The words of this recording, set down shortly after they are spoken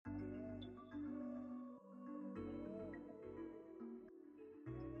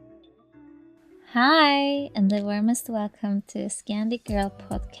Hi, and the warmest welcome to Scandi Girl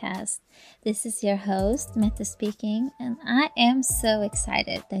podcast. This is your host, Mette speaking, and I am so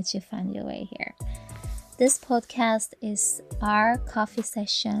excited that you found your way here. This podcast is our coffee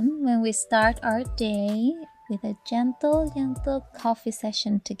session when we start our day with a gentle coffee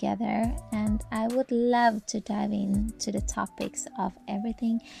session together, and I would love to dive into the topics of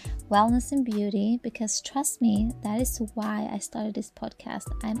everything wellness and beauty, because trust me, that is why I started this podcast.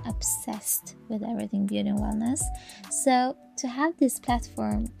 I'm obsessed with everything beauty and wellness. So to have this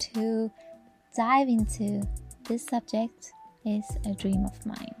platform to dive into this subject is a dream of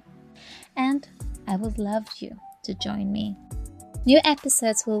mine, and I would love you to join me. New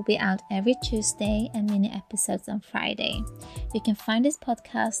episodes will be out every Tuesday and mini episodes on Friday. You can find this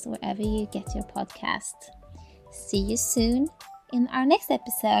podcast wherever you get your podcast. See you soon in our next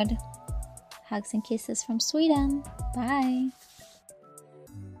episode. Hugs and kisses from Sweden. Bye.